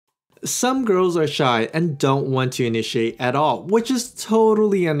Some girls are shy and don't want to initiate at all, which is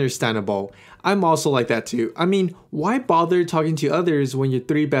totally understandable. I'm also like that too. I mean, why bother talking to others when your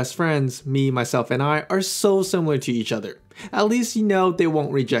three best friends, me, myself, and I, are so similar to each other? At least you know they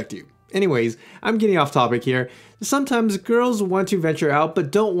won't reject you. Anyways, I'm getting off topic here. Sometimes girls want to venture out but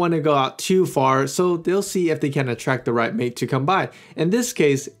don't want to go out too far, so they'll see if they can attract the right mate to come by. In this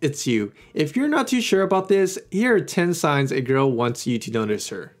case, it's you. If you're not too sure about this, here are 10 signs a girl wants you to notice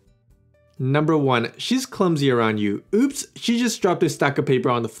her. Number 1, she's clumsy around you. Oops, she just dropped a stack of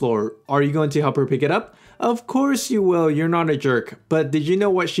paper on the floor. Are you going to help her pick it up? Of course you will, you're not a jerk. But did you know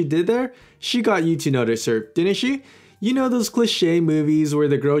what she did there? She got you to notice her, didn't she? You know those cliche movies where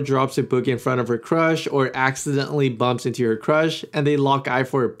the girl drops a book in front of her crush or accidentally bumps into her crush and they lock eye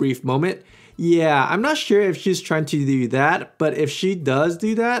for a brief moment? Yeah, I'm not sure if she's trying to do that, but if she does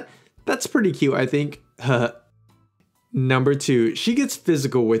do that, that's pretty cute, I think. Number 2, she gets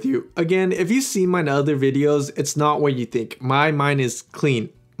physical with you. Again, if you've seen my other videos, it's not what you think. My mind is clean,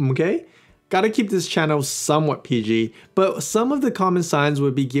 okay? Gotta keep this channel somewhat PG, but some of the common signs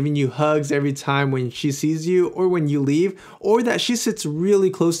would be giving you hugs every time when she sees you or when you leave, or that she sits really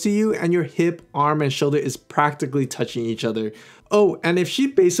close to you and your hip, arm, and shoulder is practically touching each other. Oh, and if she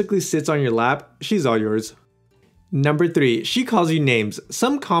basically sits on your lap, she's all yours. Number 3, she calls you names.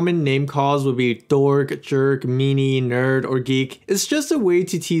 Some common name calls would be dork, jerk, meanie, nerd, or geek. It's just a way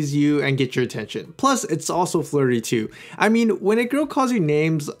to tease you and get your attention. Plus, it's also flirty too. I mean, when a girl calls you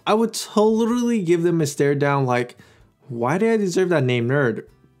names, I would totally give them a stare down like, why did I deserve that name, nerd?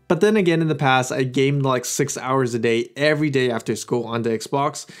 But then again, in the past, I gamed like 6 hours a day every day after school on the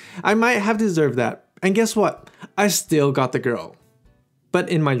Xbox. I might have deserved that. And guess what? I still got the girl. But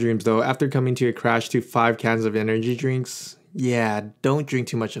in my dreams though, after coming to a crash to 5 cans of energy drinks, yeah, don't drink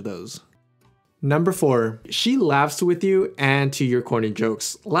too much of those. Number 4, she laughs with you and to your corny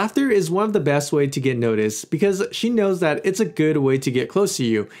jokes. Laughter is one of the best ways to get noticed because she knows that it's a good way to get close to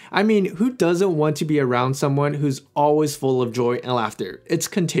you. I mean, who doesn't want to be around someone who's always full of joy and laughter? It's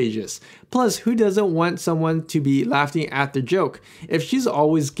contagious. Plus, who doesn't want someone to be laughing at their joke? If she's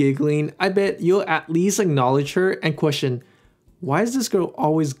always giggling, I bet you'll at least acknowledge her and question, why is this girl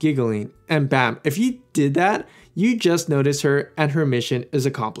always giggling? And bam, if you did that, you just notice her and her mission is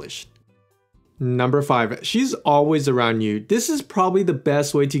accomplished. Number 5, she's always around you. This is probably the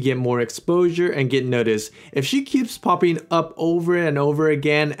best way to get more exposure and get noticed. If she keeps popping up over and over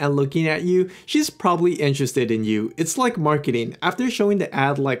again and looking at you, she's probably interested in you. It's like marketing. After showing the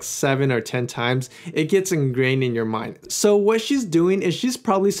ad like 7 or 10 times, it gets ingrained in your mind. So what she's doing is she's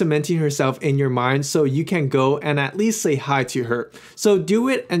probably cementing herself in your mind so you can go and at least say hi to her. So do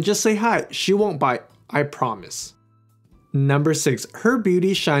it and just say hi. She won't bite, I promise. Number 6, her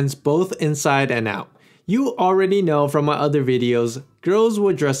beauty shines both inside and out. You already know from my other videos, girls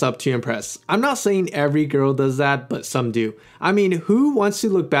will dress up to impress. I'm not saying every girl does that, but some do. I mean, who wants to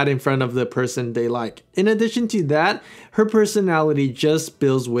look bad in front of the person they like? In addition to that, her personality just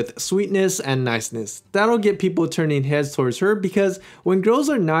builds with sweetness and niceness. That'll get people turning heads towards her because when girls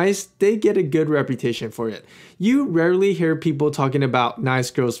are nice, they get a good reputation for it. You rarely hear people talking about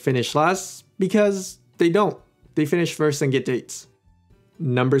nice girls finish last because they don't. They finish first and get dates.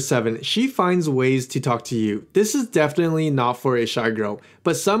 Number 7, she finds ways to talk to you. This is definitely not for a shy girl,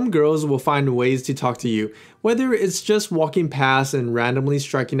 but some girls will find ways to talk to you. Whether it's just walking past and randomly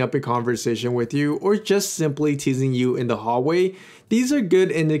striking up a conversation with you or just simply teasing you in the hallway, these are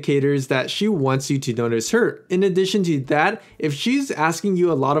good indicators that she wants you to notice her. In addition to that, if she's asking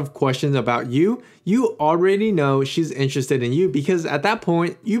you a lot of questions about you, you already know she's interested in you because at that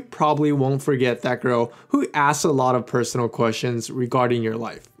point, you probably won't forget that girl who asks a lot of personal questions regarding your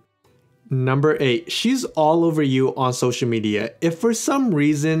life. Number 8, she's all over you on social media. If for some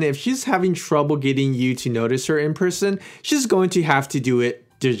reason, if she's having trouble getting you to notice her in person, she's going to have to do it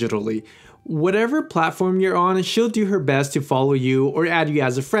digitally. Whatever platform you're on, she'll do her best to follow you or add you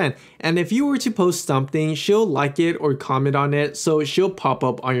as a friend. And if you were to post something, she'll like it or comment on it, so she'll pop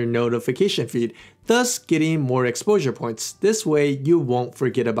up on your notification feed, thus getting more exposure points. This way, you won't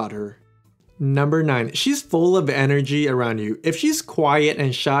forget about her. Number 9, she's full of energy around you. If she's quiet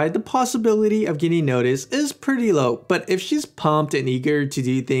and shy, the possibility of getting noticed is pretty low. But if she's pumped and eager to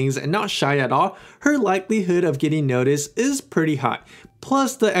do things and not shy at all, her likelihood of getting noticed is pretty high.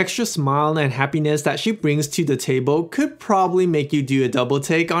 Plus, the extra smile and happiness that she brings to the table could probably make you do a double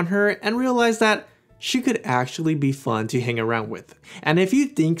take on her and realize that she could actually be fun to hang around with. And if you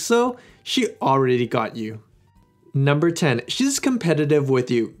think so, she already got you. Number 10, she's competitive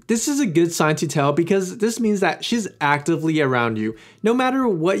with you. This is a good sign to tell because this means that she's actively around you. No matter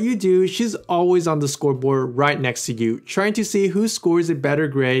what you do, she's always on the scoreboard right next to you, trying to see who scores a better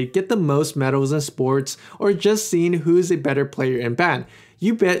grade, get the most medals in sports, or just seeing who's a better player in band.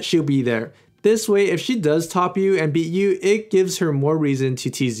 You bet she'll be there. This way, if she does top you and beat you, it gives her more reason to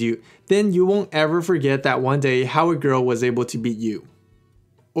tease you. Then you won't ever forget that one day how a girl was able to beat you.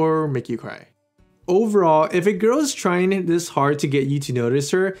 Or make you cry. Overall, if a girl is trying this hard to get you to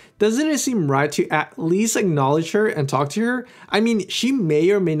notice her, doesn't it seem right to at least acknowledge her and talk to her? I mean, she may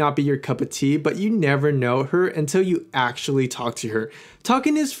or may not be your cup of tea, but you never know her until you actually talk to her.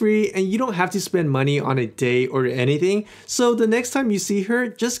 Talking is free and you don't have to spend money on a date or anything, so the next time you see her,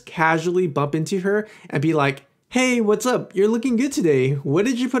 just casually bump into her and be like, "Hey, what's up? You're looking good today. What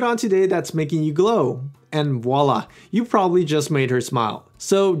did you put on today that's making you glow?" And voila, you probably just made her smile.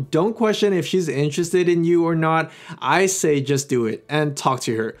 So don't question if she's interested in you or not. I say just do it and talk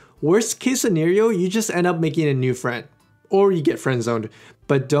to her. Worst case scenario, you just end up making a new friend. Or you get friend zoned.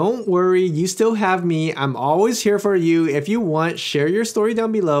 But don't worry, you still have me. I'm always here for you. If you want, share your story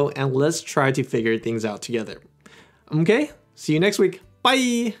down below and let's try to figure things out together. Okay? See you next week.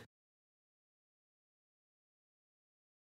 Bye!